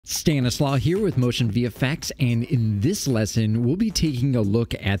Stanislaw here with MotionVFX, and in this lesson we'll be taking a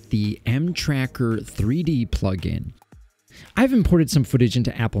look at the mTracker 3D plugin. I've imported some footage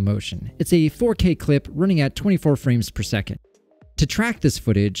into Apple Motion. It's a 4K clip running at 24 frames per second. To track this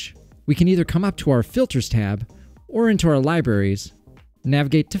footage, we can either come up to our Filters tab or into our libraries,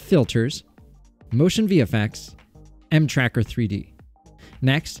 navigate to Filters, MotionVFX, mTracker 3D.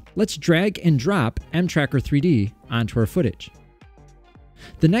 Next, let's drag and drop mTracker 3D onto our footage.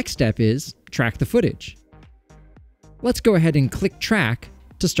 The next step is track the footage. Let's go ahead and click Track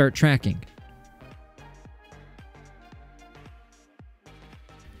to start tracking.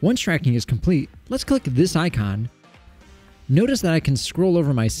 Once tracking is complete, let's click this icon. Notice that I can scroll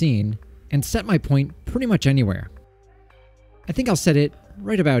over my scene and set my point pretty much anywhere. I think I'll set it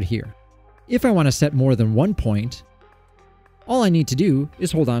right about here. If I want to set more than one point, all I need to do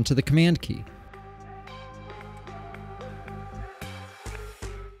is hold on to the Command key.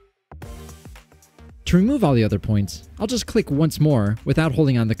 To remove all the other points, I'll just click once more without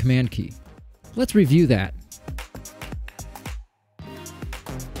holding on the Command key. Let's review that.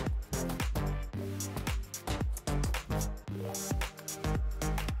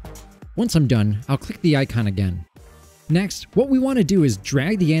 Once I'm done, I'll click the icon again. Next, what we want to do is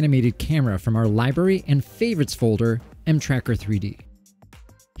drag the animated camera from our library and favorites folder, mTracker 3D.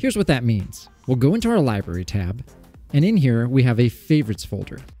 Here's what that means. We'll go into our library tab, and in here we have a favorites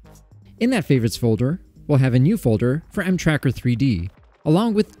folder. In that favorites folder, we'll have a new folder for mTracker 3D,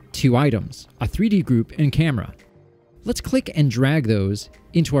 along with two items, a 3D group and camera. Let's click and drag those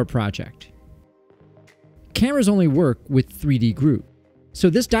into our project. Cameras only work with 3D group, so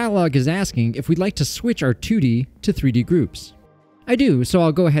this dialog is asking if we'd like to switch our 2D to 3D groups. I do, so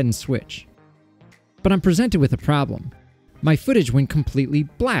I'll go ahead and switch. But I'm presented with a problem. My footage went completely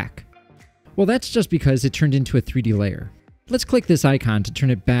black. Well, that's just because it turned into a 3D layer. Let's click this icon to turn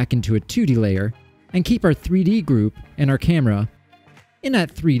it back into a 2D layer and keep our 3D group and our camera in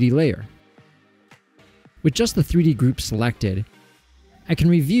that 3D layer. With just the 3D group selected, I can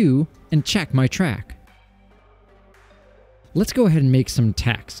review and check my track. Let's go ahead and make some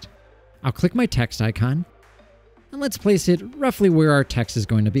text. I'll click my text icon, and let's place it roughly where our text is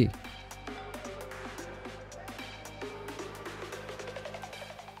going to be.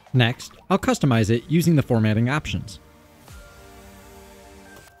 Next, I'll customize it using the formatting options.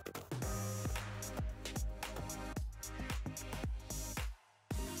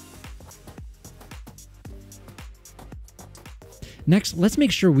 Next, let's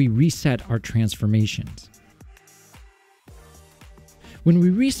make sure we reset our transformations. When we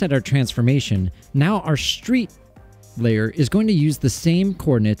reset our transformation, now our street layer is going to use the same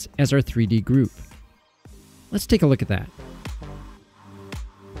coordinates as our 3D group. Let's take a look at that.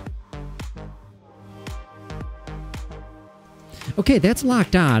 Okay, that's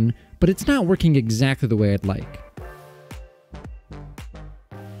locked on, but it's not working exactly the way I'd like.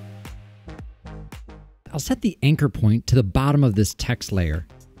 I'll set the anchor point to the bottom of this text layer.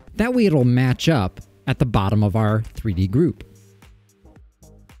 That way it'll match up at the bottom of our 3D group.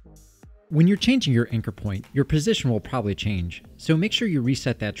 When you're changing your anchor point, your position will probably change, so make sure you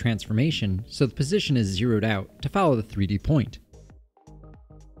reset that transformation so the position is zeroed out to follow the 3D point.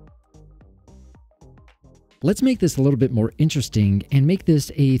 Let's make this a little bit more interesting and make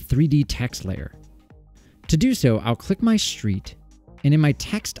this a 3D text layer. To do so, I'll click my street, and in my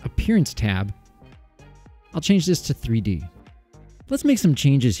text appearance tab, I'll change this to 3D. Let's make some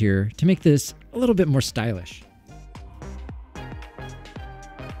changes here to make this a little bit more stylish.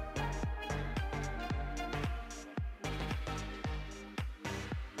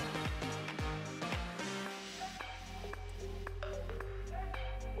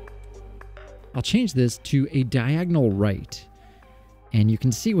 I'll change this to a diagonal right, and you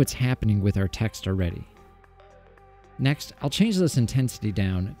can see what's happening with our text already. Next, I'll change this intensity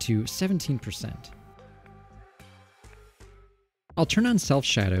down to 17%. I'll turn on self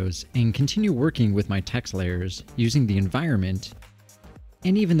shadows and continue working with my text layers using the environment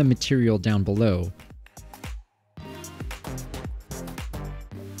and even the material down below.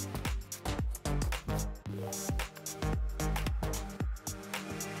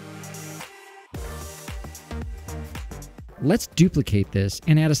 Let's duplicate this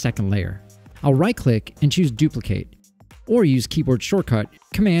and add a second layer. I'll right-click and choose Duplicate, or use keyboard shortcut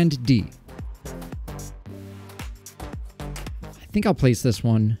Command D. I think I'll place this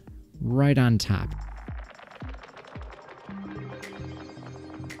one right on top.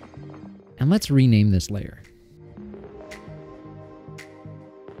 And let's rename this layer.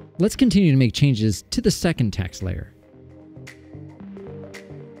 Let's continue to make changes to the second text layer.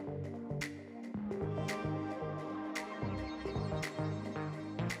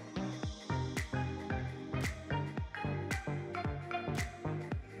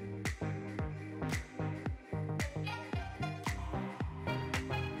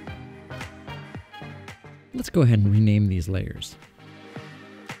 Let's go ahead and rename these layers.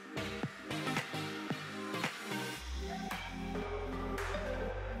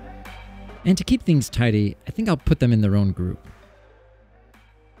 And to keep things tidy, I think I'll put them in their own group.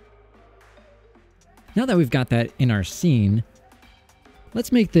 Now that we've got that in our scene,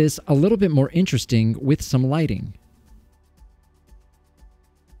 let's make this a little bit more interesting with some lighting.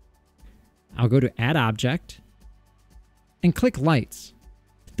 I'll go to Add Object and click Lights.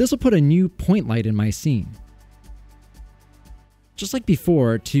 This will put a new point light in my scene. Just like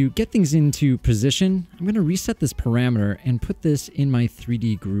before, to get things into position, I'm going to reset this parameter and put this in my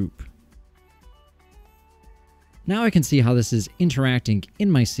 3D group. Now I can see how this is interacting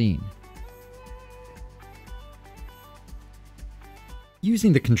in my scene.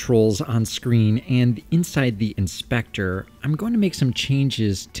 Using the controls on screen and inside the inspector, I'm going to make some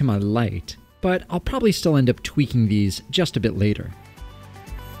changes to my light, but I'll probably still end up tweaking these just a bit later.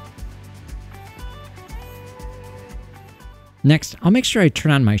 Next, I'll make sure I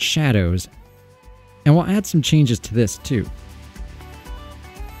turn on my shadows, and we'll add some changes to this too.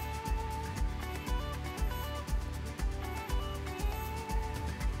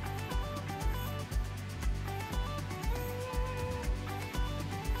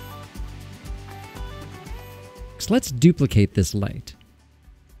 So let's duplicate this light.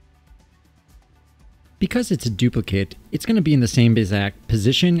 Because it's a duplicate, it's going to be in the same exact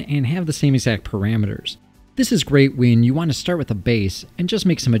position and have the same exact parameters. This is great when you want to start with a base and just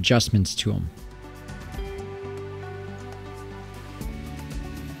make some adjustments to them.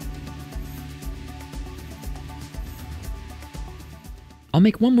 I'll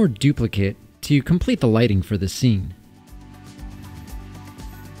make one more duplicate to complete the lighting for the scene.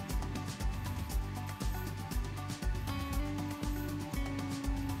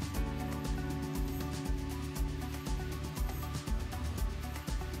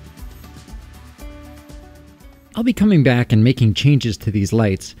 I'll be coming back and making changes to these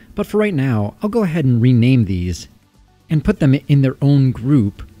lights, but for right now, I'll go ahead and rename these and put them in their own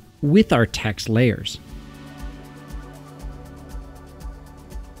group with our text layers.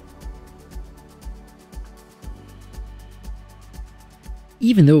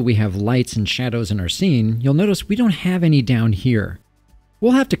 Even though we have lights and shadows in our scene, you'll notice we don't have any down here.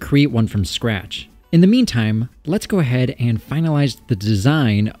 We'll have to create one from scratch. In the meantime, let's go ahead and finalize the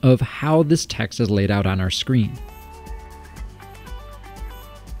design of how this text is laid out on our screen.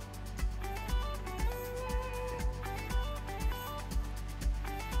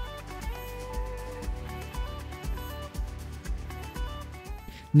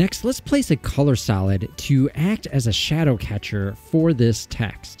 Next, let's place a color solid to act as a shadow catcher for this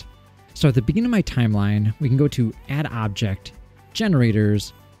text. So at the beginning of my timeline, we can go to Add Object,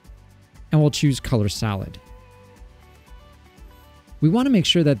 Generators, and we'll choose Color Solid. We want to make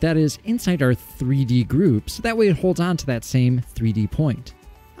sure that that is inside our 3D group, so that way it holds on to that same 3D point.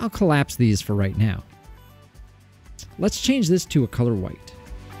 I'll collapse these for right now. Let's change this to a color white.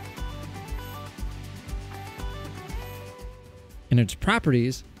 In its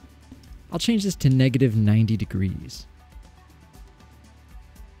properties, I'll change this to -90 degrees.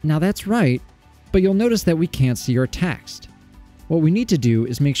 Now that's right, but you'll notice that we can't see our text. What we need to do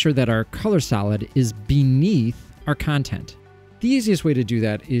is make sure that our color solid is beneath our content. The easiest way to do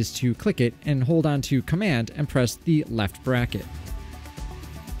that is to click it and hold on to Command and press the left bracket.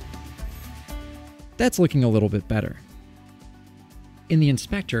 That's looking a little bit better. In the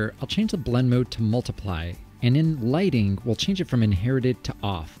inspector, I'll change the blend mode to multiply, and in lighting, we'll change it from inherited to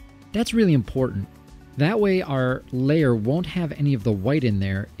off. That's really important. That way our layer won't have any of the white in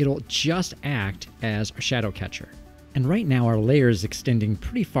there, it'll just act as a shadow catcher. And right now our layer is extending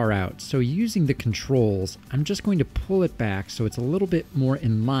pretty far out, so using the controls, I'm just going to pull it back so it's a little bit more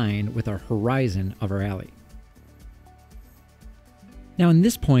in line with our horizon of our alley. Now in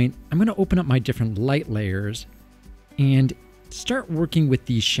this point, I'm going to open up my different light layers and start working with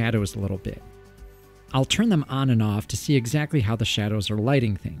these shadows a little bit. I'll turn them on and off to see exactly how the shadows are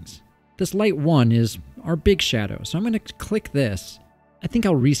lighting things. This light 1 is our big shadow, so I'm going to click this. I think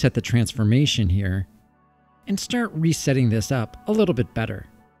I'll reset the transformation here and start resetting this up a little bit better.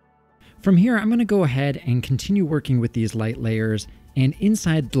 From here, I'm going to go ahead and continue working with these light layers, and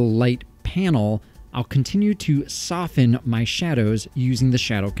inside the light panel, I'll continue to soften my shadows using the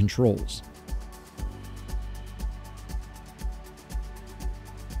shadow controls.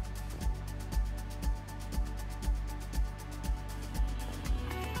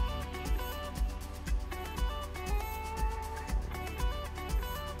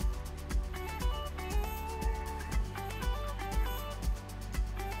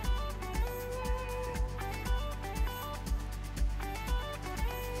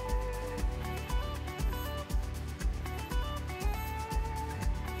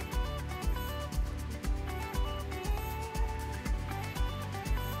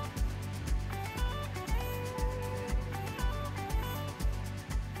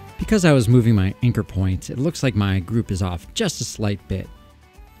 Because I was moving my anchor point, it looks like my group is off just a slight bit.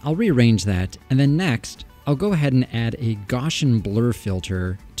 I'll rearrange that, and then next, I'll go ahead and add a Gaussian blur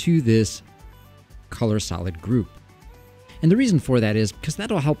filter to this color solid group. And the reason for that is because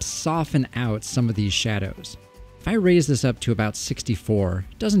that'll help soften out some of these shadows. If I raise this up to about 64,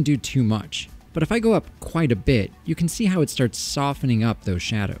 it doesn't do too much. But if I go up quite a bit, you can see how it starts softening up those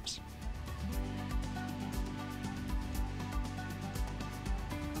shadows.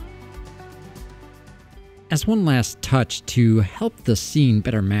 As one last touch to help the scene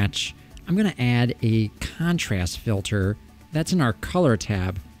better match, I'm going to add a contrast filter that's in our color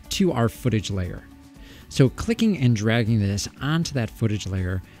tab to our footage layer. So clicking and dragging this onto that footage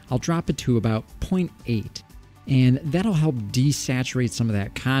layer, I'll drop it to about 0.8. And that'll help desaturate some of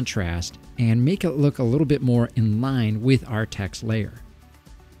that contrast and make it look a little bit more in line with our text layer.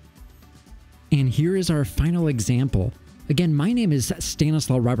 And here is our final example. Again, my name is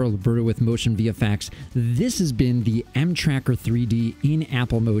Stanislaw Robert Liberto with MotionVFX. This has been the mTracker 3D in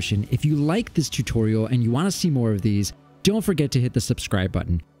Apple Motion. If you like this tutorial and you want to see more of these, don't forget to hit the subscribe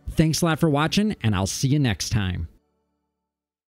button. Thanks a lot for watching, and I'll see you next time.